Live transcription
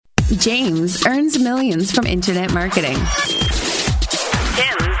James earns millions from internet marketing. Tim's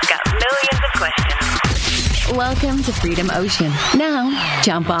got millions of questions. Welcome to Freedom Ocean. Now,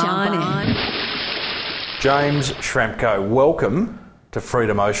 jump on in. James Schramko, welcome to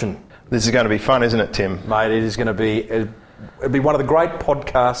Freedom Ocean. This is going to be fun, isn't it, Tim? Mate, it is going to be, it'll be one of the great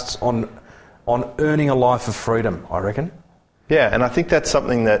podcasts on earning a life of freedom, I reckon. Yeah, and I think that's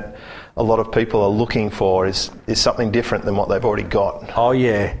something that a lot of people are looking for is something different than what they've already got. Oh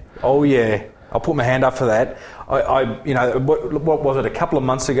yeah. I'll put my hand up for that. What was it, a couple of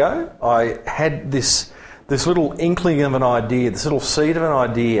months ago, I had this little inkling of an idea, this little seed of an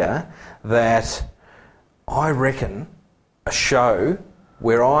idea that I reckon a show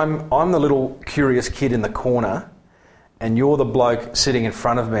where I'm the little curious kid in the corner and you're the bloke sitting in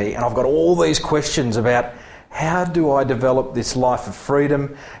front of me, and I've got all these questions about how do I develop this life of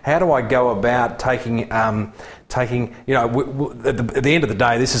freedom? How do I go about taking at the end of the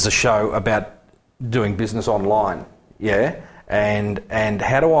day, this is a show about doing business online, yeah? And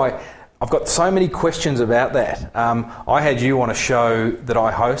how do I've got so many questions about that. I had you on a show that I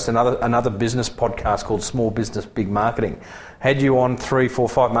host, another business podcast called Small Business, Big Marketing. Had you on 3, 4,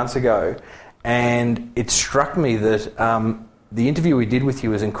 5 months ago, and it struck me that the interview we did with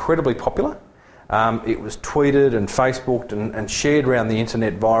you was incredibly popular. It was tweeted and Facebooked and shared around the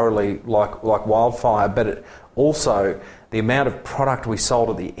internet virally like wildfire, but it also, the amount of product we sold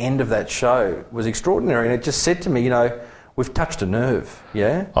at the end of that show was extraordinary, and it just said to me, we've touched a nerve,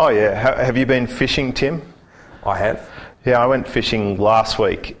 yeah? Oh yeah, have you been fishing, Tim? I have. Yeah, I went fishing last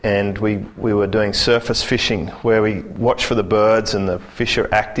week, and we were doing surface fishing where we watch for the birds and the fish are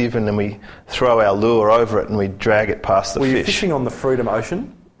active, and then we throw our lure over it and we drag it past the fish. Were you fishing on the Freedom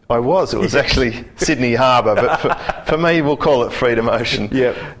Ocean? I was. It was actually Sydney Harbour, but for me, we'll call it Freedom Ocean.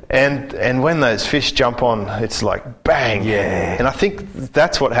 Yep. And when those fish jump on, it's like bang. Yeah. And I think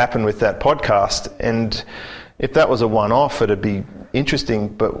that's what happened with that podcast. And if that was a one-off, it'd be interesting,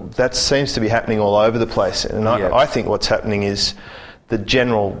 but that seems to be happening all over the place. And I think what's happening is the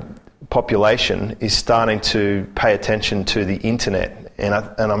general population is starting to pay attention to the internet. And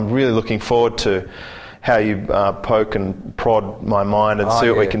I'm really looking forward to how you poke and prod my mind and see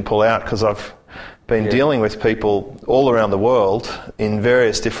what we can pull out, because I've been dealing with people all around the world in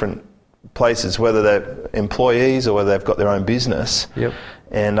various different places, whether they're employees or whether they've got their own business. Yep.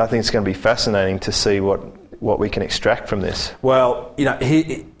 And I think it's going to be fascinating to see what we can extract from this. Well,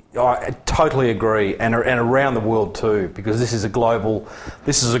 I totally agree, and around the world too, because this is a global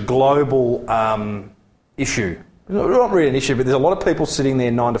issue. Not really an issue, but there's a lot of people sitting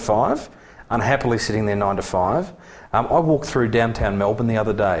there 9 to 5. Unhappily sitting there 9 to 5. I walked through downtown Melbourne the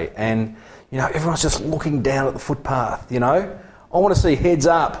other day, and everyone's just looking down at the footpath. I want to see heads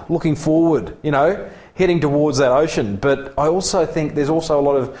up, looking forward, heading towards that ocean. But I also think there's also a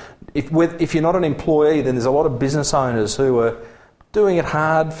lot of, if you're not an employee, then there's a lot of business owners who are doing it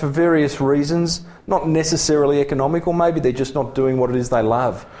hard for various reasons, not necessarily economic, or maybe they're just not doing what it is they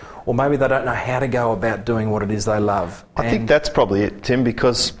love. Or maybe they don't know how to go about doing what it is they love. I think that's probably it, Tim,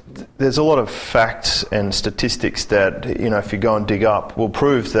 because there's a lot of facts and statistics that, if you go and dig up, will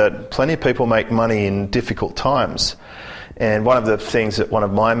prove that plenty of people make money in difficult times. And one of the things that one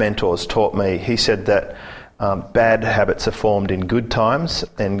of my mentors taught me, he said that bad habits are formed in good times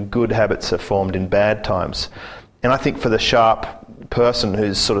and good habits are formed in bad times. And I think for the sharp person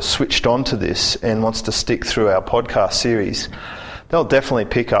who's sort of switched on to this and wants to stick through our podcast series, they'll definitely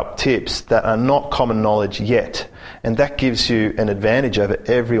pick up tips that are not common knowledge yet. And that gives you an advantage over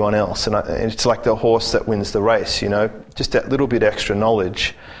everyone else. And it's like the horse that wins the race, just that little bit extra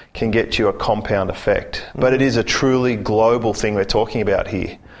knowledge can get you a compound effect. But it is a truly global thing we're talking about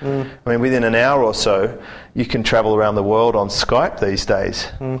here. I mean, within an hour or so, you can travel around the world on Skype these days.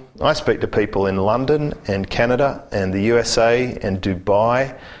 I speak to people in London and Canada and the USA and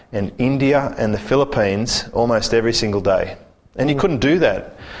Dubai and India and the Philippines almost every single day. And you couldn't do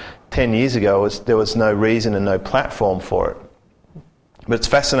that 10 years ago. There was no reason and no platform for it. But it's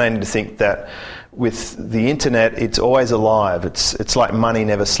fascinating to think that with the internet, it's always alive. It's like money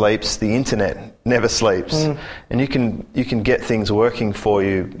never sleeps. The internet never sleeps. And you can get things working for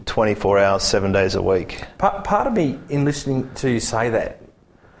you 24 hours, 7 days a week. Part of me, in listening to you say that,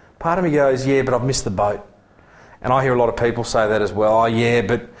 part of me goes, yeah, but I've missed the boat. And I hear a lot of people say that as well. Oh, yeah,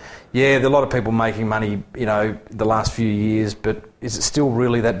 but there are a lot of people making money, the last few years, but is it still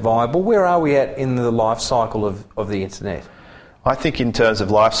really that viable? Where are we at in the life cycle of the internet? I think in terms of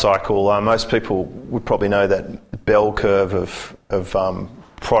life cycle, most people would probably know that bell curve of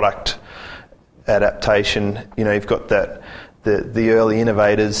product adaptation. You've got that the early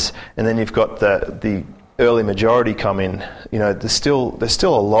innovators, and then you've got the early majority come in, there's still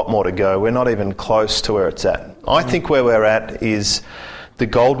a lot more to go. We're not even close to where it's at. I think where we're at is the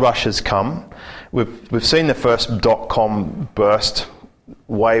gold rush has come. We've seen the first .com burst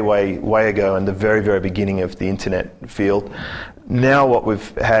way ago in the very, very beginning of the internet field. Now what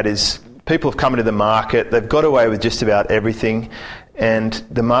we've had is people have come into the market, they've got away with just about everything, and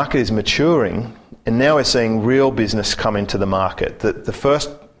the market is maturing, and now we're seeing real business come into the market. The first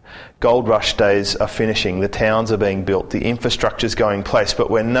gold rush days are finishing, the towns are being built, the infrastructure's going in place, but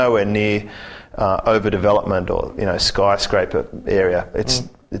we're nowhere near overdevelopment or skyscraper area.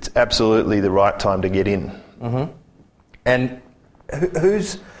 It's absolutely the right time to get in. Mm-hmm. And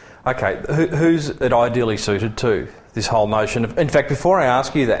who's it ideally suited to, this whole notion of... In fact, before I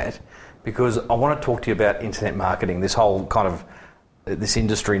ask you that, because I want to talk to you about internet marketing, this whole kind of, this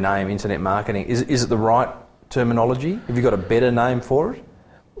industry name, internet marketing, is it the right terminology? Have you got a better name for it?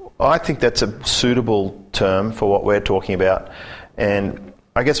 I think that's a suitable term for what we're talking about, and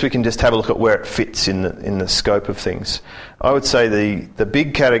I guess we can just have a look at where it fits in the scope of things. I would say the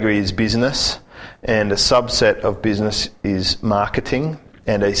big category is business, and a subset of business is marketing,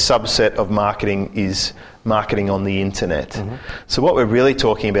 and a subset of marketing is marketing on the internet. Mm-hmm. So what we're really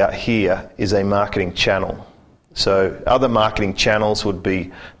talking about here is a marketing channel. So other marketing channels would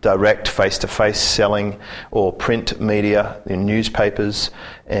be direct face-to-face selling, or print media in newspapers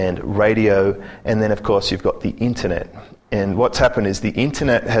and radio, and then of course you've got the internet. And what's happened is the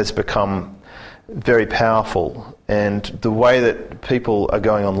internet has become very powerful, and the way that people are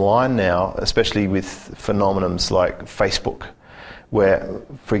going online now, especially with phenomenons like Facebook, where,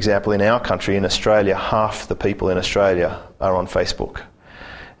 for example, in our country, in Australia, half the people in Australia are on Facebook.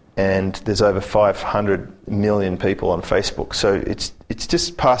 And there's over 500 million people on Facebook. So it's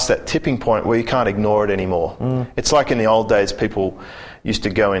just past that tipping point where you can't ignore it anymore. Mm. It's like in the old days, people used to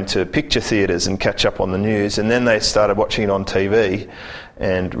go into picture theatres and catch up on the news, and then they started watching it on TV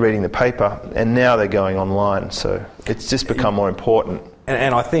and reading the paper, and now they're going online. So it's just become more important.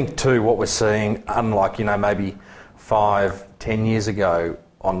 And I think too, what we're seeing, unlike maybe 5-10 years ago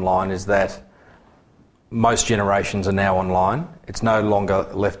online, is that most generations are now online. It's no longer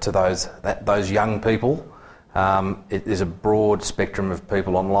left to those young people. There's a broad spectrum of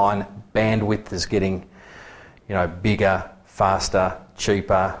people online. Bandwidth is getting, bigger, faster,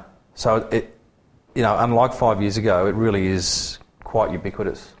 cheaper. So unlike 5 years ago, it really is quite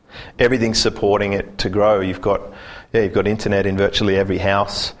ubiquitous. Everything's supporting it to grow. You've got internet in virtually every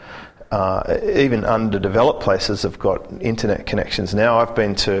house. Even underdeveloped places have got internet connections now. I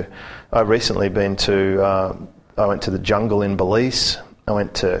went to the jungle in Belize. I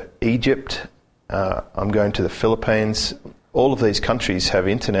went to Egypt. I'm going to the Philippines. All of these countries have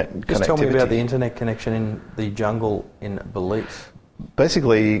internet connectivity. Just tell me about the internet connection in the jungle in Belize.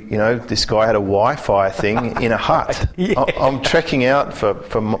 Basically, this guy had a Wi-Fi thing in a hut. Yeah. I'm trekking out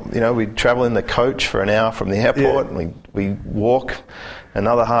we travel in the coach for an hour from the airport, and we walk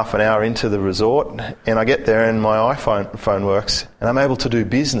another half an hour into the resort, and I get there and my iPhone works, and I'm able to do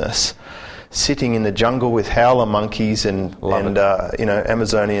business sitting in the jungle with howler monkeys and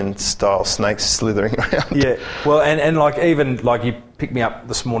Amazonian style snakes slithering around. Yeah, well, and like you picked me up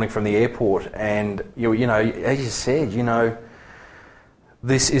this morning from the airport, and as you said,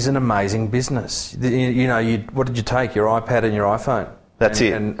 this is an amazing business. What did you take? Your iPad and your iPhone. That's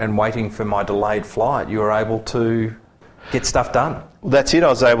it. And waiting for my delayed flight, you were able to get stuff done. Well, that's it. I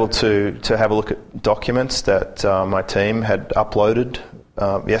was able to have a look at documents that my team had uploaded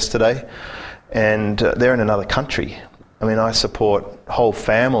yesterday, and they're in another country. I mean, I support whole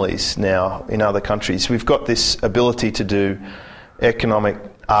families now in other countries. We've got this ability to do economic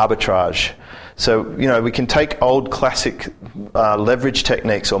arbitrage. So, we can take old classic leverage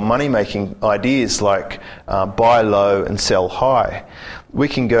techniques or money-making ideas like buy low and sell high. We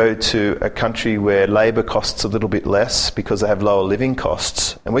can go to a country where labour costs a little bit less because they have lower living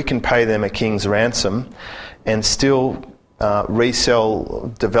costs, and we can pay them a king's ransom and still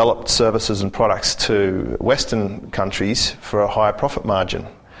resell developed services and products to Western countries for a higher profit margin.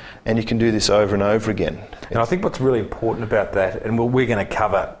 And you can do this over and over again. And I think what's really important about that, and we're going to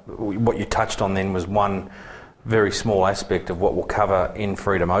cover, what you touched on then was one very small aspect of what we'll cover in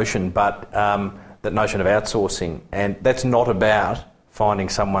Freedom Ocean, but that notion of outsourcing. And that's not about finding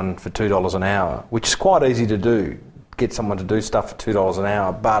someone for $2 an hour, which is quite easy to do, get someone to do stuff for $2 an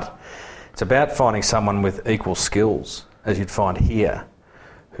hour, but it's about finding someone with equal skills, as you'd find here,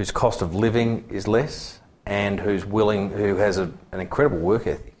 whose cost of living is less and who has an incredible work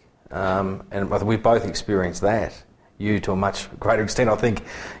ethic. And we've both experienced that. You to a much greater extent. I think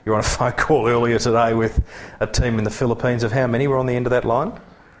you're on a phone call earlier today with a team in the Philippines. Of how many were on the end of that line?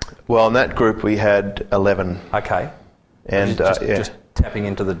 Well, in that group we had 11. Okay. And just tapping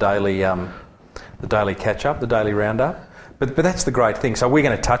into the daily catch-up, the daily roundup. But that's the great thing. So we're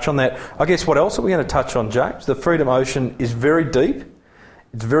going to touch on that. I guess what else are we going to touch on, James? The Freedom Ocean is very deep.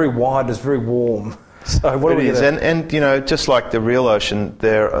 It's very wide. It's very warm. So what it is, and you know, just like the real ocean,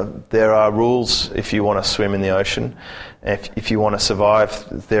 there are rules if you want to swim in the ocean. If you want to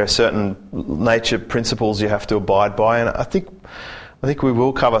survive, there are certain nature principles you have to abide by, and I think we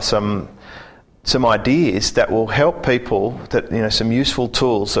will cover some ideas that will help people. That, you know, some useful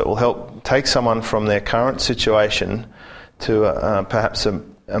tools that will help take someone from their current situation to perhaps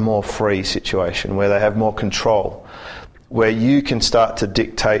a more free situation where they have more control, where you can start to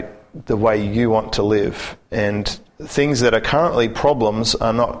dictate the way you want to live, and things that are currently problems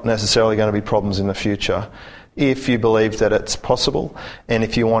are not necessarily going to be problems in the future if you believe that it's possible and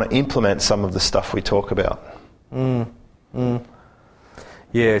if you want to implement some of the stuff we talk about. Yeah,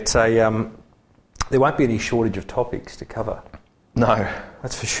 it's there won't be any shortage of topics to cover. No.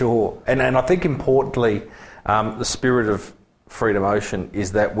 That's for sure. And I think importantly, the spirit of Freedom Ocean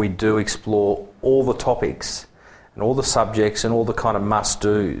is that we do explore all the topics and all the subjects and all the kind of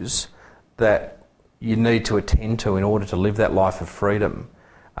must-dos that you need to attend to in order to live that life of freedom.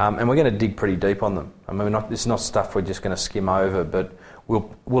 And we're going to dig pretty deep on them. I mean, it's not stuff we're just going to skim over, but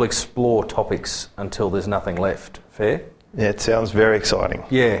we'll explore topics until there's nothing left. Fair? Yeah, it sounds very exciting.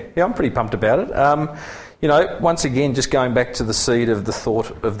 Yeah, I'm pretty pumped about it. You know, once again, just going back to the seed of the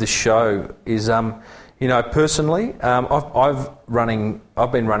thought of this show is, you know, personally, I've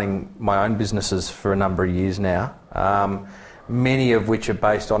been running my own businesses for a number of years now, many of which are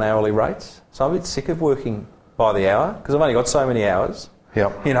based on hourly rates. So I'm a bit sick of working by the hour because I've only got so many hours.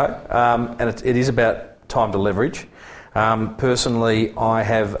 Yep. You know, and it is about time to leverage. Personally, I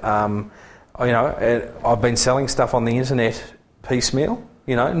have, you know, I've been selling stuff on the internet piecemeal.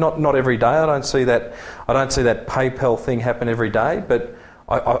 You know, not every day. I don't see that PayPal thing happen every day, but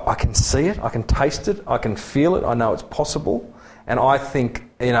I can see it, I can taste it, I can feel it, I know it's possible. And I think,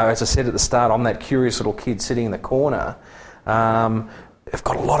 you know, as I said at the start, I'm that curious little kid sitting in the corner. I've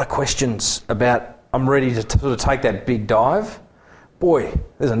got a lot of questions about, I'm ready to sort of take that big dive. Boy,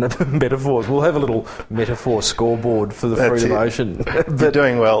 there's a metaphors. We'll have a little metaphor scoreboard for the Freedom Ocean. You're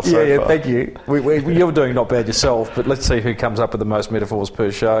doing well so far. Yeah, thank you. You're doing not bad yourself, but let's see who comes up with the most metaphors per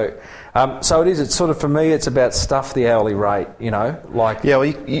show. So it's sort of, for me, it's about stuff the hourly rate, you know, like... Yeah, well,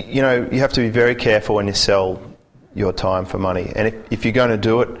 you know, you have to be very careful when you sell your time for money. And if you're going to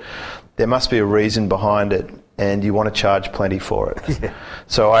do it, there must be a reason behind it, and you want to charge plenty for it. Yeah.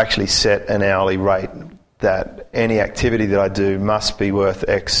 So I actually set an hourly rate that any activity that I do must be worth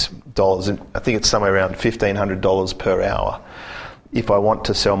X dollars. And I think it's somewhere around $1,500 per hour if I want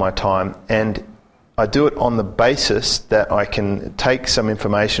to sell my time. And I do it on the basis that I can take some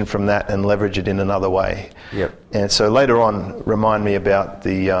information from that and leverage it in another way. Yep. And so later on, remind me about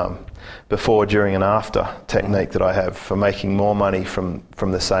the before, during and after technique that I have for making more money from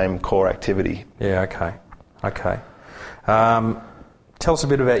the same core activity. Yeah, okay. Tell us a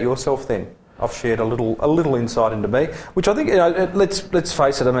bit about yourself then. I've shared a little insight into me, which I think, you know, let's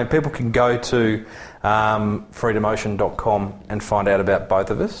face it. I mean, people can go to freedomocean.com and find out about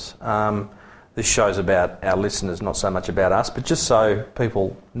both of us. This show's about our listeners, not so much about us, but just so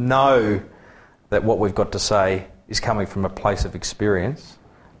people know that what we've got to say is coming from a place of experience.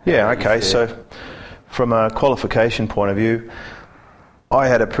 Yeah, okay. So from a qualification point of view, I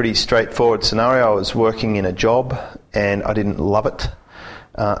had a pretty straightforward scenario. I was working in a job and I didn't love it.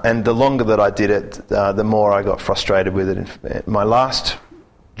 And the longer that I did it, the more I got frustrated with it. My last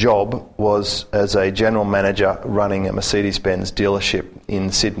job was as a general manager running a Mercedes-Benz dealership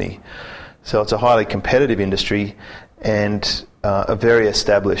in Sydney. So it's a highly competitive industry and a very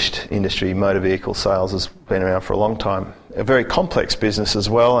established industry. Motor vehicle sales has been around for a long time. A very complex business as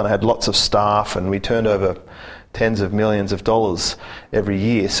well, and I had lots of staff, and we turned over tens of millions of dollars every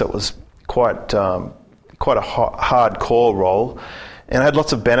year. So it was quite a hardcore role. And I had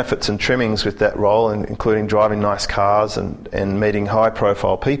lots of benefits and trimmings with that role, including driving nice cars and meeting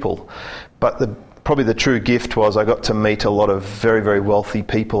high-profile people. But probably the true gift was I got to meet a lot of very, very wealthy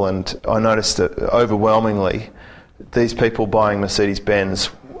people, and I noticed that overwhelmingly these people buying Mercedes-Benz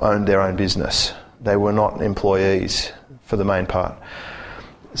owned their own business. They were not employees for the main part.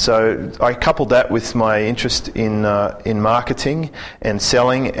 So I coupled that with my interest in marketing and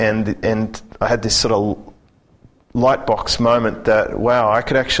selling, and I had this sort of lightbox moment that, wow, I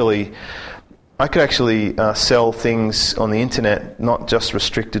could actually sell things on the internet, not just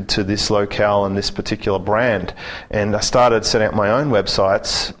restricted to this locale and this particular brand. And I started setting up my own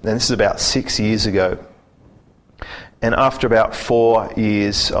websites, and this is about 6 years ago. And after about 4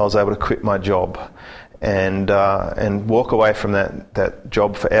 years, I was able to quit my job and walk away from that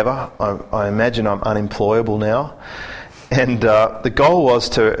job forever. I imagine I'm unemployable now. And the goal was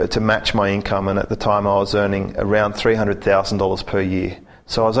to match my income, and at the time I was earning around $300,000 per year.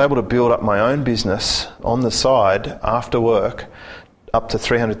 So I was able to build up my own business on the side after work up to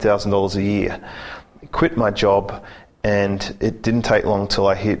 $300,000 a year. Quit my job, and it didn't take long till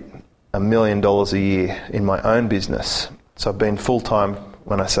I hit $1 million a year in my own business. So I've been full-time.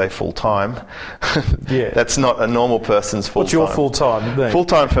 When I say full-time, that's not a normal person's full-time. What's your full-time then?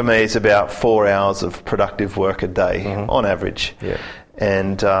 Full-time for me is about 4 hours of productive work a day, on average. Yeah.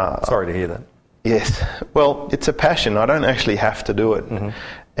 And sorry to hear that. Yes. Well, it's a passion. I don't actually have to do it.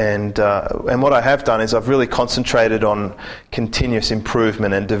 And what I have done is I've really concentrated on continuous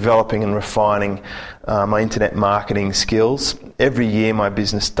improvement and developing and refining my internet marketing skills. Every year my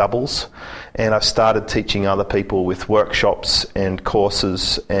business doubles, and I've started teaching other people with workshops and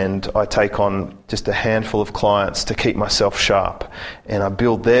courses, and I take on just a handful of clients to keep myself sharp, and I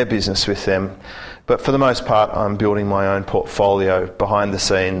build their business with them. But for the most part, I'm building my own portfolio behind the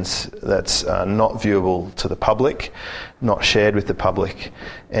scenes that's not viewable to the public, not shared with the public.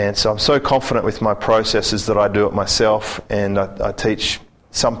 And so I'm so confident with my processes that I do it myself, and I teach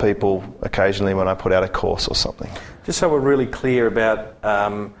some people occasionally when I put out a course or something. Just so we're really clear about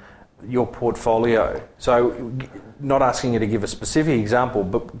your portfolio. So not asking you to give a specific example,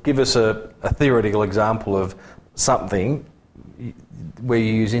 but give us a theoretical example of something where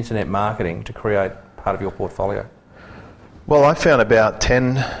you use internet marketing to create part of your portfolio. Well, I found about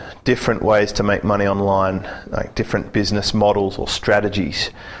 10 different ways to make money online, like different business models or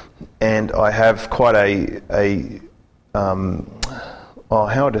strategies. And I have quite I'd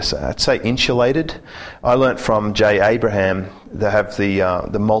say insulated. I learnt from Jay Abraham. They have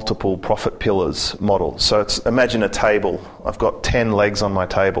the multiple profit pillars model. So imagine a table. I've got 10 legs on my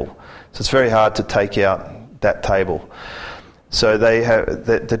table. So it's very hard to take out that table. So they have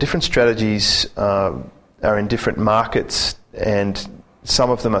the different strategies are in different markets, and some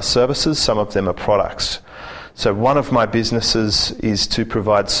of them are services, some of them are products. So one of my businesses is to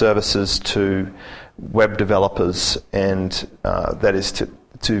provide services to web developers, and that is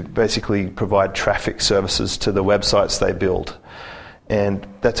to basically provide traffic services to the websites they build. And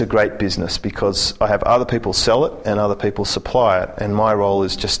that's a great business because I have other people sell it and other people supply it, and my role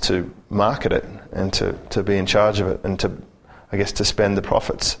is just to market it and to be in charge of it and to spend the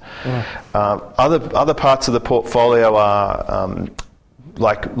profits. Other parts of the portfolio are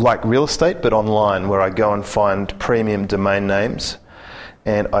like real estate, but online, where I go and find premium domain names,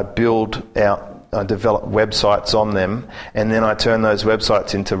 and I develop websites on them, and then I turn those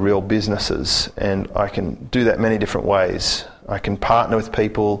websites into real businesses. And I can do that many different ways. I can partner with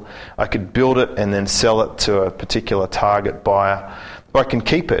people, I could build it and then sell it to a particular target buyer, or I can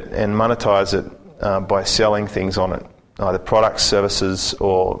keep it and monetize it by selling things on it, either products, services,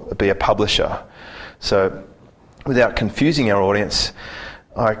 or be a publisher. So without confusing our audience,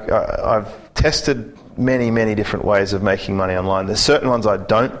 I've tested many different ways of making money online. There's certain ones I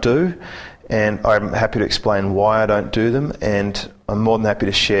don't do, and I'm happy to explain why I don't do them, and I'm more than happy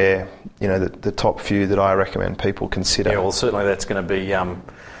to share the top few that I recommend people consider. Yeah, well, certainly that's going to be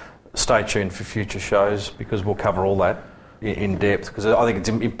stay tuned for future shows, because we'll cover all that in depth, because I think it's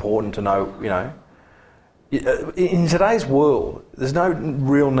important to know, in today's world, there's no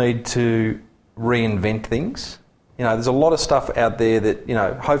real need to reinvent things. There's a lot of stuff out there that,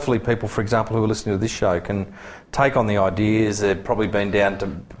 hopefully people, for example, who are listening to this show can take on the ideas. They've probably been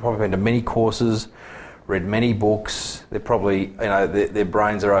to many courses, read many books. They're probably, their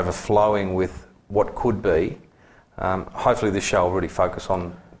brains are overflowing with what could be. Hopefully this show will really focus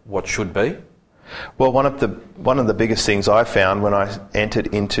on what should be. Well, one of the biggest things I found when I entered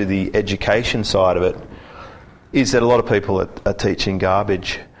into the education side of it is that a lot of people are teaching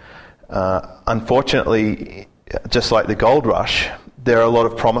garbage. Unfortunately, just like the gold rush, there are a lot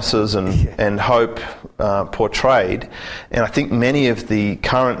of promises and hope portrayed, and I think many of the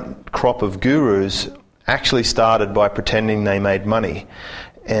current crop of gurus actually started by pretending they made money,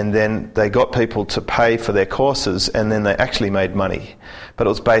 and then they got people to pay for their courses, and then they actually made money, but it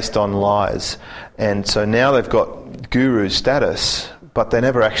was based on lies. And so now they've got guru status, but they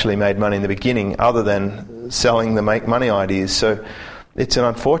never actually made money in the beginning other than selling the make money ideas. So it's an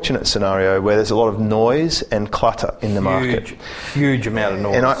unfortunate scenario where there's a lot of noise and clutter in the market. Huge amount of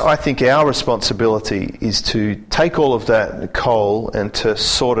noise. And I think our responsibility is to take all of that coal and to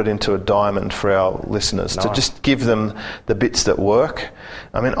sort it into a diamond for our listeners, to just give them the bits that work.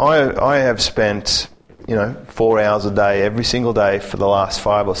 I mean, I have spent 4 hours a day, every single day for the last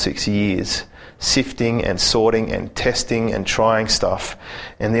 5 or 6 years, sifting and sorting and testing and trying stuff.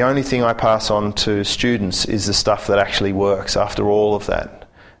 And the only thing I pass on to students is the stuff that actually works after all of that.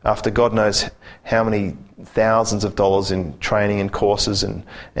 After God knows how many thousands of dollars in training and courses and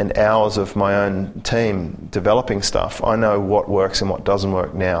hours of my own team developing stuff, I know what works and what doesn't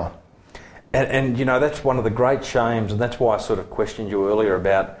work now. And you know, that's one of the great shames, and that's why I sort of questioned you earlier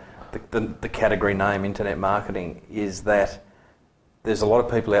about the category name, internet marketing, is that there's a lot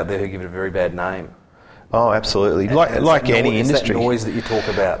of people out there who give it a very bad name. Oh, absolutely. Like any industry. It's that noise that you talk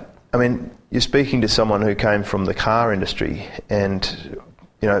about. I mean, you're speaking to someone who came from the car industry, and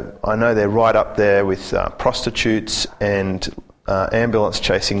you know, I know they're right up there with prostitutes and ambulance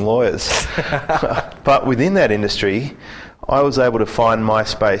chasing lawyers. But within that industry, I was able to find my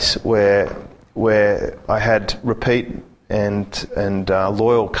space where I had repeat and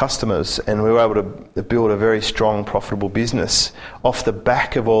loyal customers, and we were able to build a very strong, profitable business off the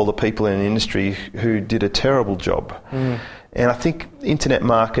back of all the people in the industry who did a terrible job. And I think internet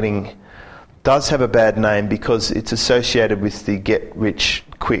marketing does have a bad name because it's associated with the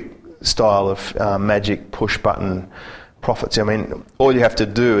get-rich-quick style of magic push-button profits. I mean, all you have to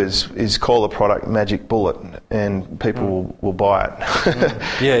do is call the product Magic Bullet, and people will buy it.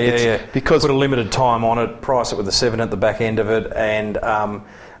 Yeah. Because put a limited time on it, price it with a 7 at the back end of it, and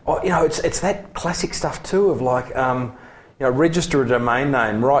you know, it's that classic stuff too of like, you know, register a domain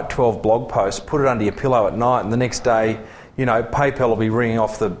name, write 12 blog posts, put it under your pillow at night, and the next day, you know, PayPal will be ringing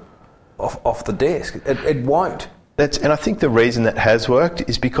off the desk. It won't. And I think the reason that has worked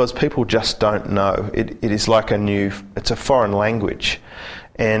is because people just don't know. It is like it's a foreign language.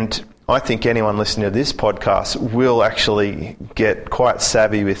 And I think anyone listening to this podcast will actually get quite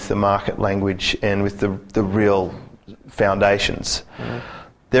savvy with the market language and with the real foundations.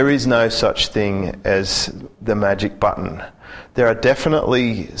 There is no such thing as the magic button. There are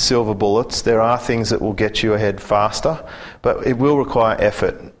definitely silver bullets. There are things that will get you ahead faster, but it will require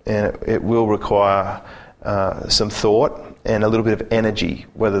effort, and it will require some thought and a little bit of energy,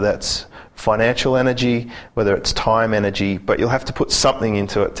 whether that's financial energy, whether it's time energy, but you'll have to put something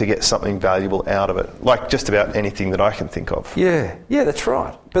into it to get something valuable out of it, like just about anything that I can think of. Yeah, that's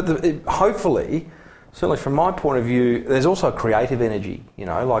right. But hopefully, certainly from my point of view, there's also creative energy, you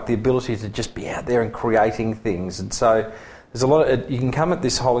know, like the ability to just be out there and creating things. And so there's a lot you can come at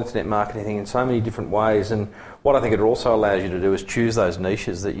this whole internet marketing thing in so many different ways. And what I think it also allows you to do is choose those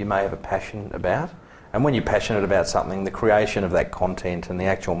niches that you may have a passion about. And when you're passionate about something, the creation of that content and the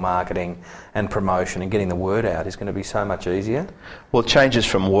actual marketing and promotion and getting the word out is going to be so much easier. Well, it changes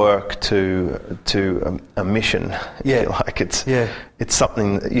from work to a mission. Yeah. Like it's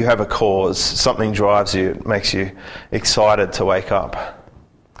something, you have a cause, something drives you, it makes you excited to wake up.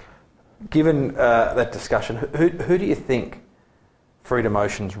 Given that discussion, who do you think Freedom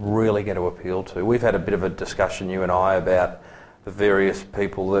Ocean's really going to appeal to? We've had a bit of a discussion, you and I, about the various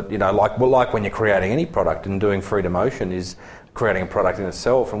people that, you know, like when you're creating any product, and doing Freedom Ocean is creating a product in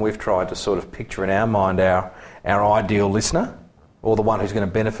itself, and we've tried to sort of picture in our mind our ideal listener, or the one who's going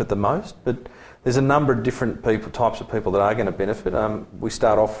to benefit the most. But there's a number of different types of people that are going to benefit. We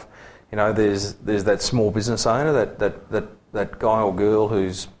start off, you know, there's that small business owner, that guy or girl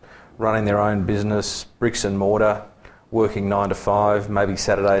who's running their own business, bricks and mortar, working 9 to 5, maybe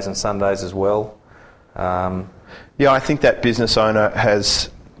Saturdays and Sundays as well. Yeah, I think that business owner has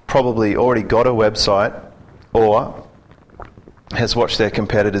probably already got a website or has watched their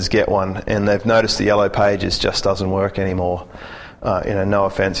competitors get one, and they've noticed the Yellow Pages just doesn't work anymore. You know, no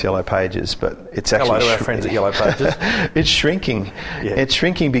offence, Yellow Pages, but it's actually... Hello to our friends at Yellow Pages. It's shrinking. Yeah. It's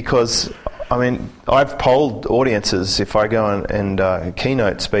shrinking because, I mean, I've polled audiences if I go and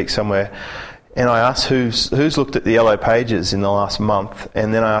keynote speak somewhere, and I ask who's looked at the Yellow Pages in the last month,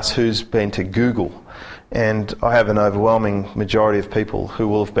 and then I ask who's been to Google. And I have an overwhelming majority of people who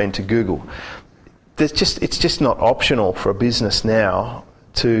will have been to Google. It's just not optional for a business now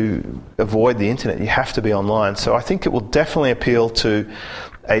to avoid the internet. You have to be online. So I think it will definitely appeal to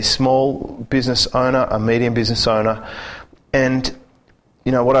a small business owner, a medium business owner. And,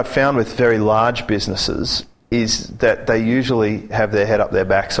 you know, what I've found with very large businesses is that they usually have their head up their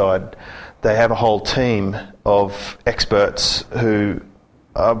backside. They have a whole team of experts who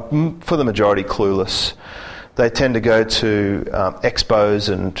are, for the majority, clueless. They tend to go to expos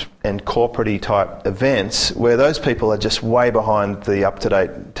and corporate-y type events where those people are just way behind the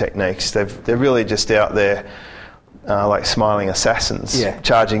up-to-date techniques. They're really just out there like smiling assassins,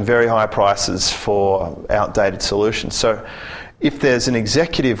 charging very high prices for outdated solutions. So if there's an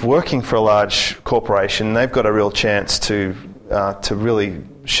executive working for a large corporation, they've got a real chance to really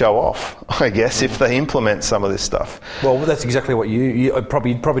show off, I guess, if they implement some of this stuff. Well, that's exactly what you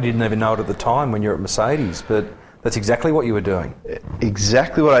probably didn't even know it at the time when you were at Mercedes, but that's exactly what you were doing.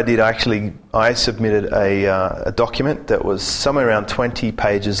 Exactly what I did. I submitted a document that was somewhere around 20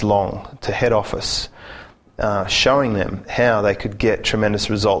 pages long to head office, showing them how they could get tremendous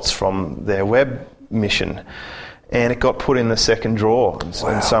results from their web mission. And it got put in the second drawer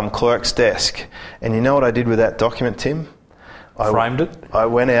on some clerk's desk. And you know what I did with that document, Tim? Framed it? I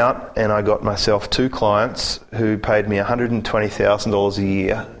went out and I got myself 2 clients who paid me $120,000 a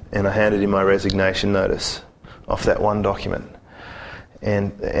year, and I handed in my resignation notice off that one document.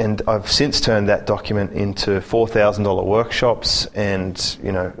 And I've since turned that document into $4,000 workshops and,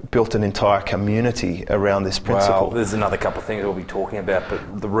 built an entire community around this principle. Wow, there's another couple of things we'll be talking about,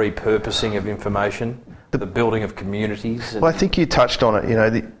 but the repurposing of information, the building of communities. Well, I think you touched on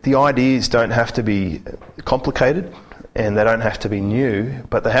it. The ideas don't have to be complicated and they don't have to be new,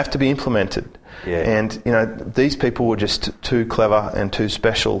 but they have to be implemented. Yeah. And, these people were just too clever and too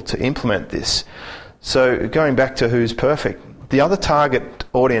special to implement this. So going back to who's perfect, the other target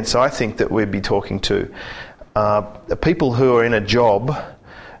audience I think that we'd be talking to are people who are in a job,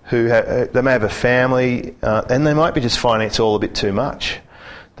 they may have a family, and they might be just finding it's all a bit too much.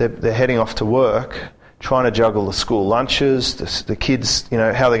 They're heading off to work, trying to juggle the school lunches, the kids,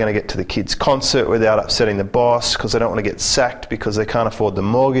 how they're going to get to the kids' concert without upsetting the boss because they don't want to get sacked because they can't afford the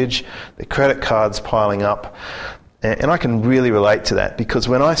mortgage, the credit cards piling up. And I can really relate to that because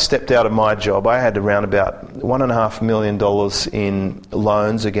when I stepped out of my job, I had around about $1.5 million in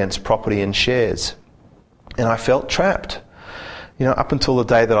loans against property and shares. And I felt trapped. Up until the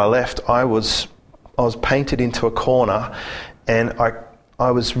day that I left, I was painted into a corner, and I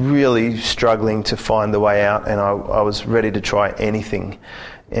was really struggling to find the way out, and I was ready to try anything.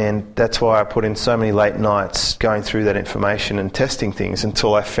 And that's why I put in so many late nights going through that information and testing things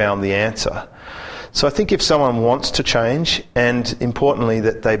until I found the answer. So I think if someone wants to change, and importantly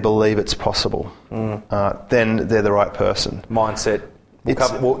that they believe it's possible, then they're the right person. Mindset.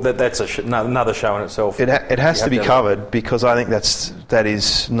 That's another show in itself. It has to be covered because I think that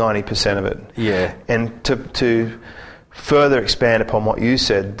is 90% of it. Yeah. And to further expand upon what you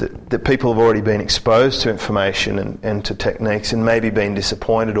said, that people have already been exposed to information and to techniques and maybe been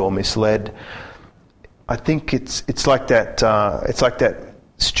disappointed or misled. I think it's like that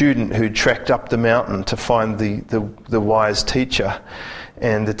student who trekked up the mountain to find the wise teacher,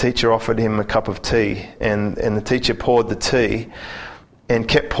 and the teacher offered him a cup of tea, and the teacher poured the tea and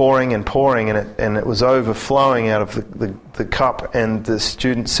kept pouring and pouring, and it was overflowing out of the cup, and the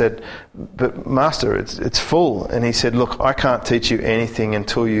student said, "But master, it's full." And he said, "Look, I can't teach you anything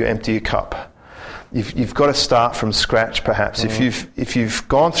until you empty your cup. You've got to start from scratch, perhaps. If you've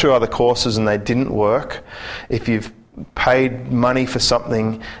gone through other courses and they didn't work, if you've paid money for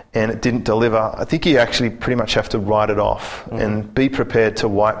something and it didn't deliver, I think you actually pretty much have to write it off and be prepared to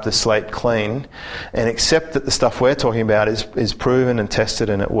wipe the slate clean and accept that the stuff we're talking about is proven and tested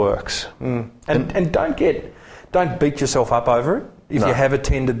and it works." And don't beat yourself up over it. If you have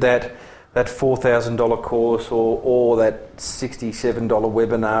attended that $4,000 course or that $67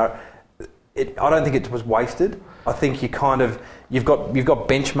 webinar, I don't think it was wasted. I think you've got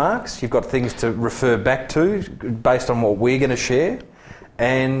benchmarks, you've got things to refer back to based on what we're going to share,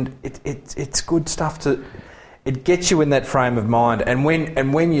 and it's good stuff it gets you in that frame of mind, and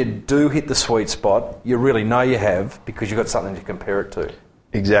when you do hit the sweet spot, you really know you have because you've got something to compare it to.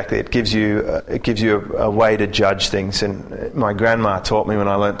 Exactly, it gives you a way to judge things. And my grandma taught me when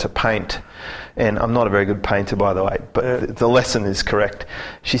I learnt to paint, and I'm not a very good painter, by the way, but the lesson is correct.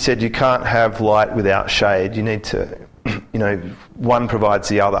 She said you can't have light without shade. You need to, one provides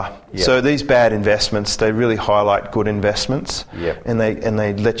the other. Yep. So these bad investments, they really highlight good investments. Yep. And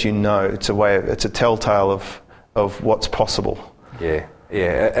they let you know it's a telltale of what's possible. Yeah,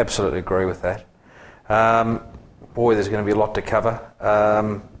 I absolutely agree with that. Boy, there's going to be a lot to cover.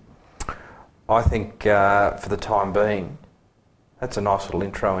 I think for the time being, that's a nice little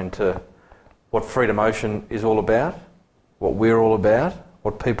intro into what Freedom Ocean is all about, what we're all about,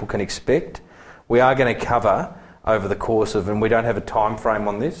 what people can expect. We are going to cover over the course of, and we don't have a time frame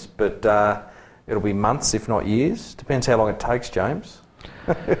on this, but it'll be months, if not years. Depends how long it takes, James.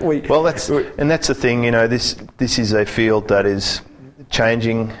 That's the thing. This is a field that is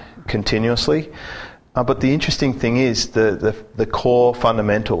changing continuously. But the interesting thing is the core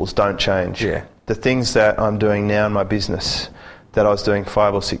fundamentals don't change. Yeah. The things that I'm doing now in my business that I was doing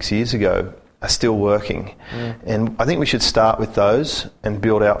 5 or 6 years ago are still working. And I think we should start with those and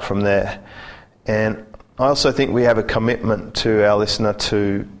build out from there. And I also think we have a commitment to our listener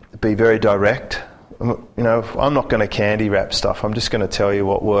to be very direct I'm not going to candy wrap stuff. I'm just going to tell you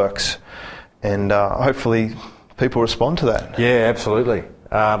what works, and hopefully people respond to that. Yeah, absolutely.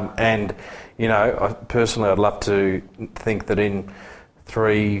 And personally, I'd love to think that in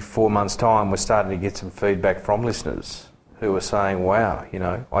 3-4 months' time, we're starting to get some feedback from listeners who are saying, "Wow,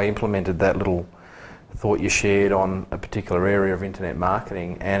 I implemented that little thought you shared on a particular area of internet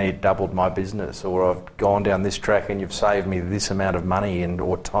marketing, and it doubled my business," or "I've gone down this track and you've saved me this amount of money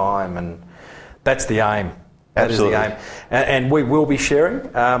or time," and that's the aim. That Absolutely. is the aim. And we will be sharing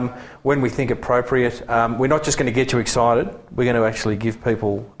when we think appropriate. We're not just going to get you excited. We're going to actually give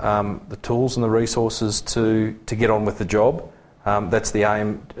people the tools and the resources to get on with the job. That's the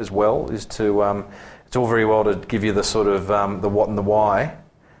aim as well, is to... it's all very well to give you the sort of the what and the why,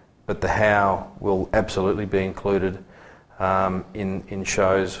 but the how will absolutely be included in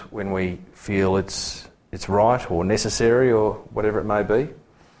shows when we feel it's right or necessary or whatever it may be.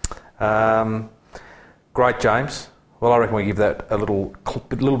 Great, James. Well, I reckon we give that a little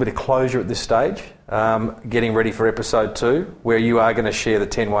bit of closure at this stage, getting ready for episode 2, where you are going to share the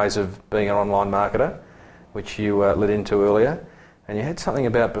 10 ways of being an online marketer, which you led into earlier. And you had something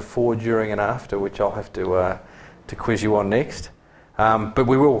about before, during and after, which I'll have to quiz you on next. But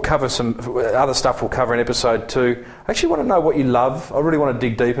we will cover some other stuff we'll cover in episode 2. I actually want to know what you love. I really want to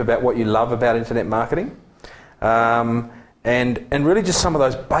dig deep about what you love about internet marketing. And really just some of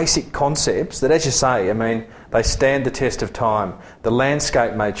those basic concepts that, as you say, they stand the test of time. The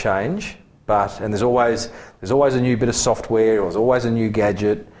landscape may change, and there's always a new bit of software, or there's always a new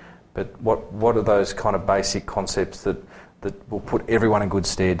gadget. But what are those kind of basic concepts that will put everyone in good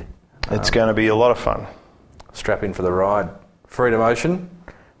stead? It's going to be a lot of fun. Strap in for the ride. Freedom Ocean.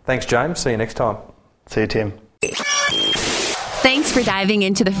 Thanks, James. See you next time. See you, Tim. Thanks for diving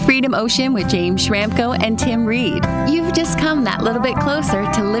into the Freedom Ocean with James Schramko and Tim Reed. You've just come that little bit closer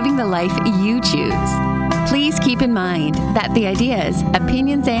to living the life you choose. Please keep in mind that the ideas,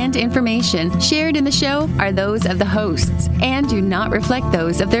 opinions, and information shared in the show are those of the hosts and do not reflect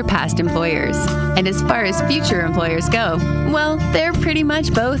those of their past employers. And as far as future employers go, well, they're pretty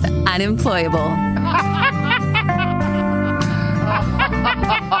much both unemployable.